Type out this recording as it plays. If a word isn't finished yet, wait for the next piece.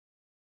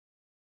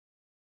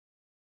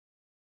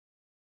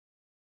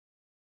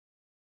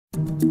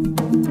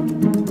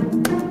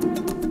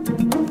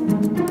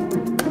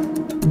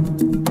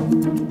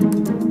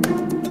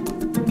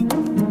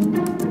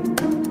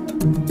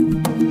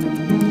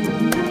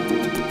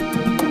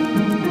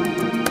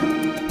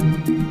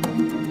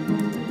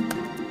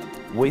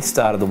We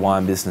started the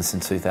wine business in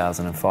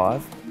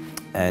 2005,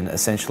 and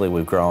essentially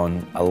we've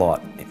grown a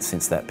lot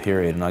since that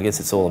period. And I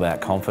guess it's all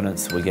about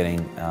confidence. We're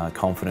getting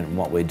confident in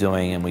what we're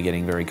doing, and we're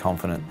getting very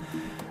confident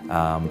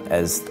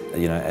as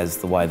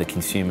the way the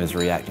consumer's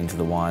reacting to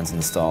the wines and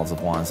the styles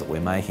of wines that we're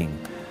making.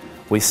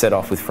 We set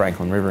off with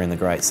Franklin River in the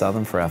Great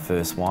Southern for our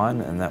first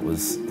wine, and that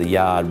was the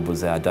Yard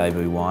was our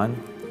debut wine.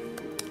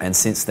 And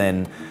since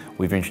then,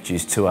 we've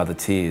introduced two other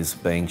tiers,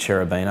 being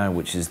Cherubino,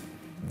 which is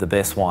the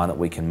best wine that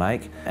we can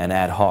make, and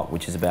Ad Hoc,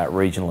 which is about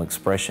regional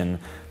expression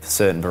for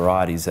certain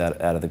varieties out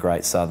of the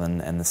Great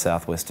Southern and the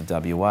southwest of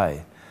WA.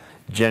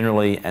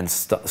 Generally and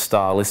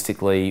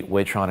stylistically,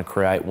 we're trying to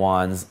create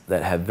wines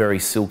that have very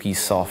silky,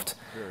 soft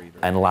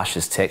and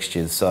luscious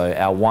textures. So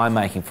our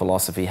winemaking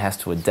philosophy has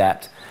to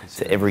adapt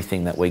to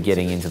everything that we're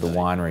getting into the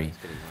winery.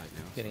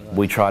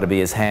 We try to be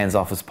as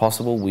hands-off as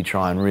possible. We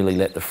try and really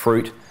let the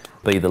fruit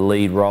be the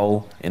lead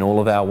role in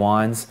all of our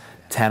wines.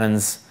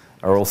 Tannins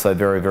are also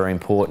very, very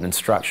important, and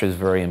structure is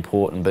very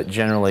important, but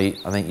generally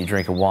I think you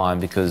drink a wine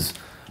because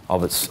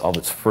of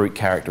its fruit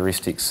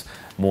characteristics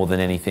more than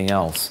anything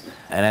else.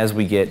 And as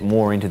we get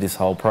more into this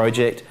whole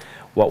project,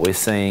 what we're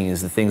seeing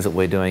is the things that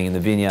we're doing in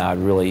the vineyard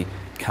really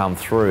come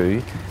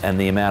through, and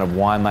the amount of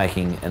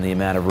winemaking and the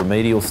amount of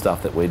remedial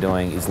stuff that we're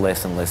doing is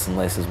less and less and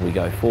less as we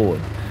go forward.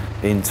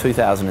 In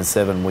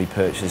 2007 we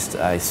purchased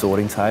a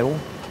sorting table,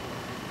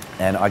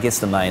 and I guess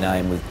the main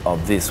aim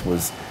of this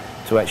was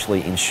to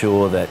actually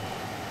ensure that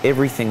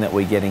everything that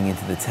we're getting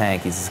into the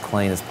tank is as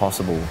clean as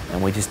possible,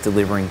 and we're just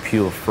delivering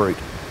pure fruit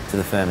to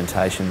the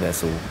fermentation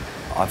vessel.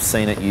 I've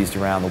seen it used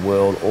around the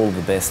world. All of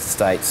the best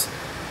estates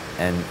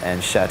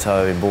and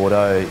chateaux in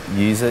Bordeaux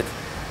use it,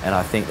 and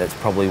I think that's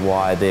probably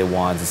why their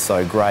wines are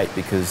so great,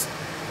 because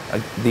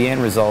the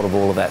end result of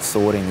all of that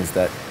sorting is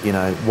that, you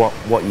know,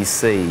 what you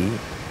see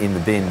in the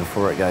bin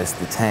before it goes to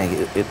the tank,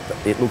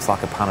 it looks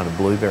like a punnet of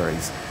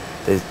blueberries.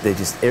 They're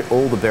just,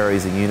 all the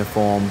berries are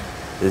uniform.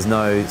 There's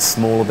no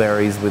smaller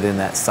berries within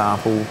that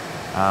sample,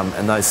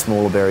 and those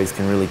smaller berries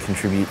can really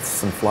contribute to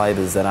some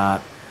flavours that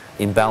aren't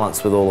in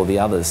balance with all of the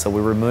others. So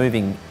we're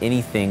removing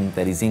anything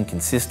that is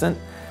inconsistent,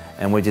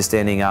 and we're just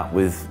ending up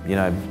with, you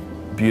know,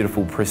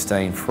 beautiful,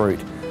 pristine fruit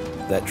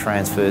that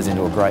transfers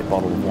into a great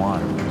bottle of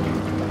wine.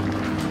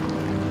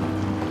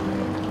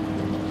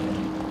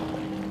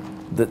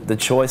 The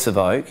choice of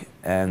oak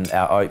and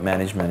our oak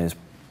management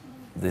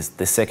is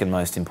the second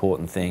most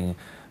important thing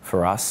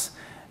for us,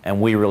 and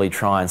we really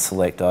try and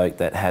select oak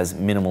that has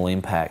minimal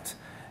impact.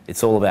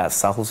 It's all about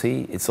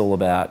subtlety, it's all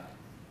about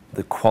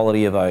the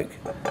quality of oak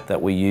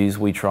that we use.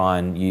 We try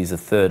and use a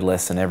third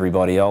less than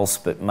everybody else,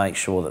 but make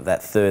sure that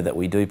that third that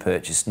we do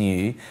purchase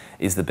new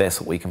is the best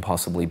that we can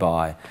possibly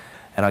buy.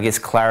 And I guess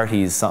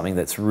clarity is something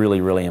that's really,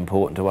 really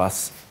important to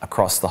us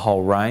across the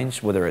whole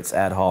range, whether it's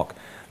Ad Hoc,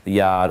 the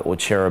Yard or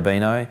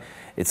Cherubino.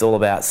 It's all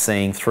about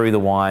seeing through the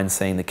wine,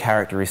 seeing the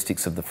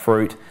characteristics of the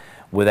fruit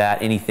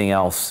without anything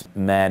else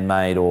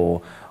man-made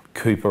or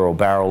cooper or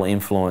barrel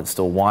influenced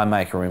or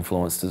winemaker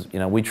influenced. You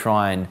know, we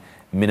try and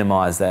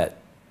minimise that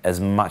as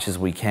much as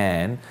we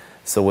can,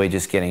 so we're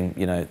just getting,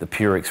 you know, the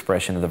pure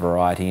expression of the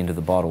variety into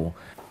the bottle.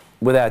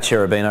 With our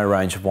Cherubino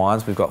range of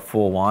wines, we've got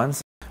 4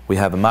 wines. We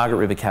have a Margaret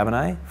River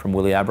Cabernet from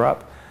Willie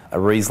Abrup, a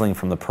Riesling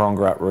from the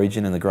Porongarup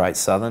region in the Great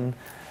Southern,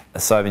 a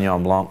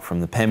Sauvignon Blanc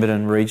from the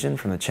Pemberton region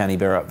from the Channy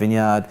Berrup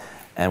Vineyard,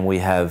 and we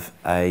have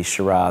a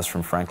Shiraz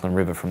from Franklin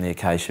River from the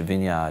Acacia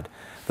Vineyard.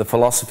 The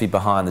philosophy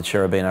behind the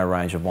Cherubino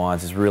range of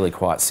wines is really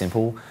quite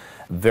simple.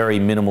 Very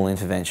minimal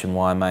intervention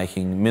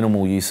winemaking,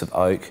 minimal use of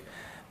oak,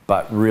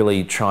 but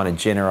really trying to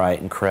generate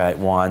and create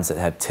wines that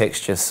have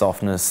texture,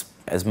 softness,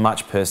 as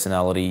much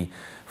personality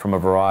from a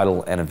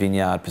varietal and a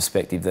vineyard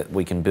perspective that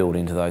we can build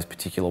into those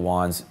particular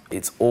wines.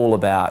 It's all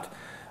about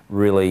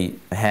really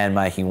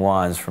hand-making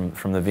wines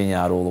from the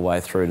vineyard all the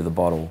way through to the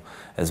bottle,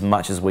 as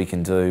much as we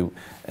can do,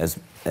 as,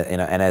 you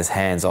know, and as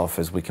hands-off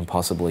as we can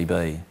possibly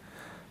be.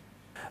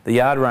 The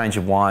Yard range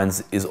of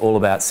wines is all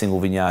about single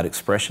vineyard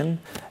expression,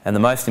 and the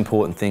most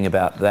important thing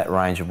about that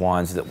range of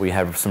wines is that we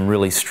have some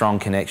really strong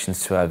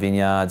connections to our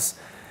vineyards.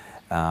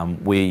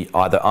 We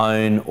either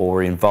own or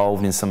are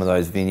involved in some of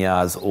those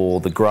vineyards, or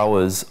the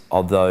growers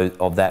of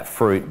that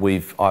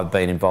fruit, I've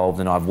been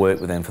involved and I've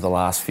worked with them for the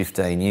last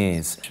 15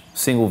 years.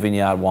 Single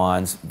vineyard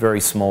wines,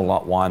 very small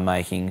lot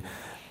winemaking,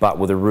 but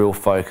with a real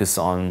focus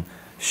on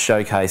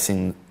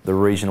showcasing the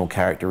regional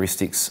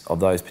characteristics of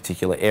those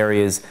particular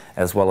areas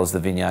as well as the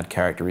vineyard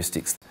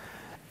characteristics.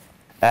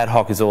 Ad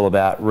Hoc is all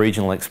about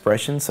regional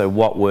expression, so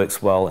what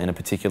works well in a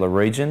particular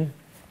region,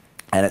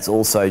 and it's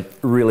also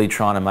really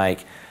trying to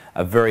make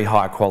a very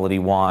high quality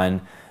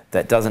wine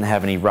that doesn't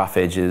have any rough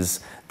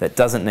edges, that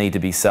doesn't need to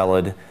be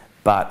cellared,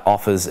 but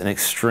offers an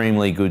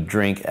extremely good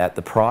drink at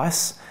the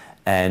price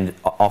and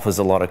offers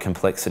a lot of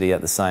complexity at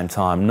the same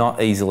time.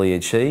 Not easily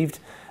achieved,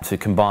 to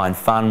combine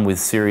fun with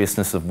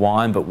seriousness of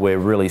wine, but we're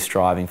really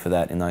striving for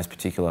that in those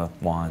particular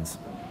wines.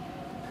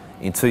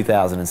 In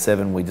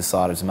 2007 we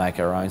decided to make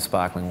our own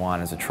sparkling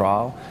wine as a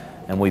trial,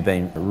 and we've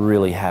been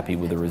really happy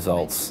with the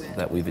results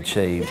that we've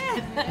achieved,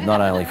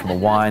 not only from a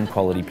wine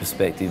quality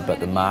perspective, but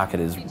the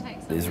market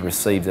has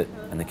received it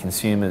and the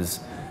consumers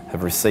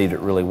have received it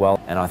really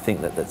well, and I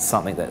think that that's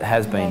something that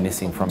has been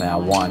missing from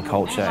our wine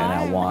culture and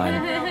our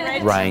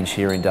wine range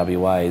here in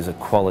WA is a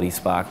quality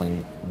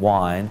sparkling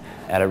wine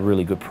at a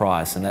really good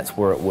price, and that's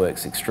where it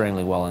works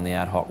extremely well in the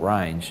ad hoc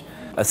range.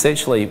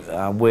 Essentially,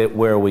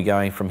 where are we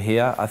going from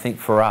here? I think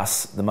for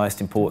us the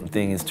most important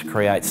thing is to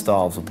create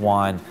styles of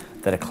wine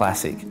that are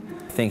classic.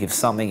 I think if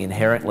something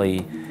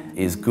inherently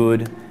is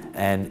good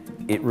and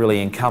it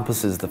really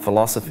encompasses the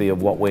philosophy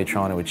of what we're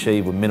trying to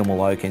achieve with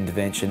minimal oak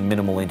intervention,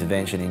 minimal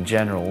intervention in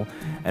general,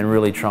 and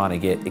really trying to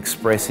get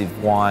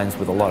expressive wines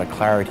with a lot of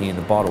clarity in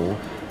the bottle,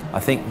 I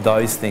think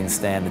those things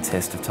stand the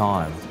test of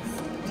time.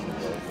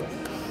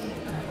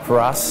 For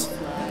us,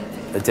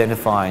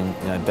 identifying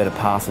better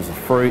parcels of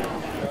fruit,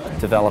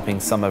 developing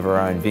some of our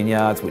own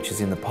vineyards, which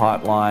is in the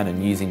pipeline,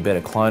 and using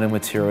better clonal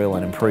material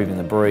and improving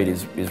the breed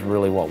is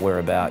really what we're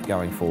about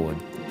going forward.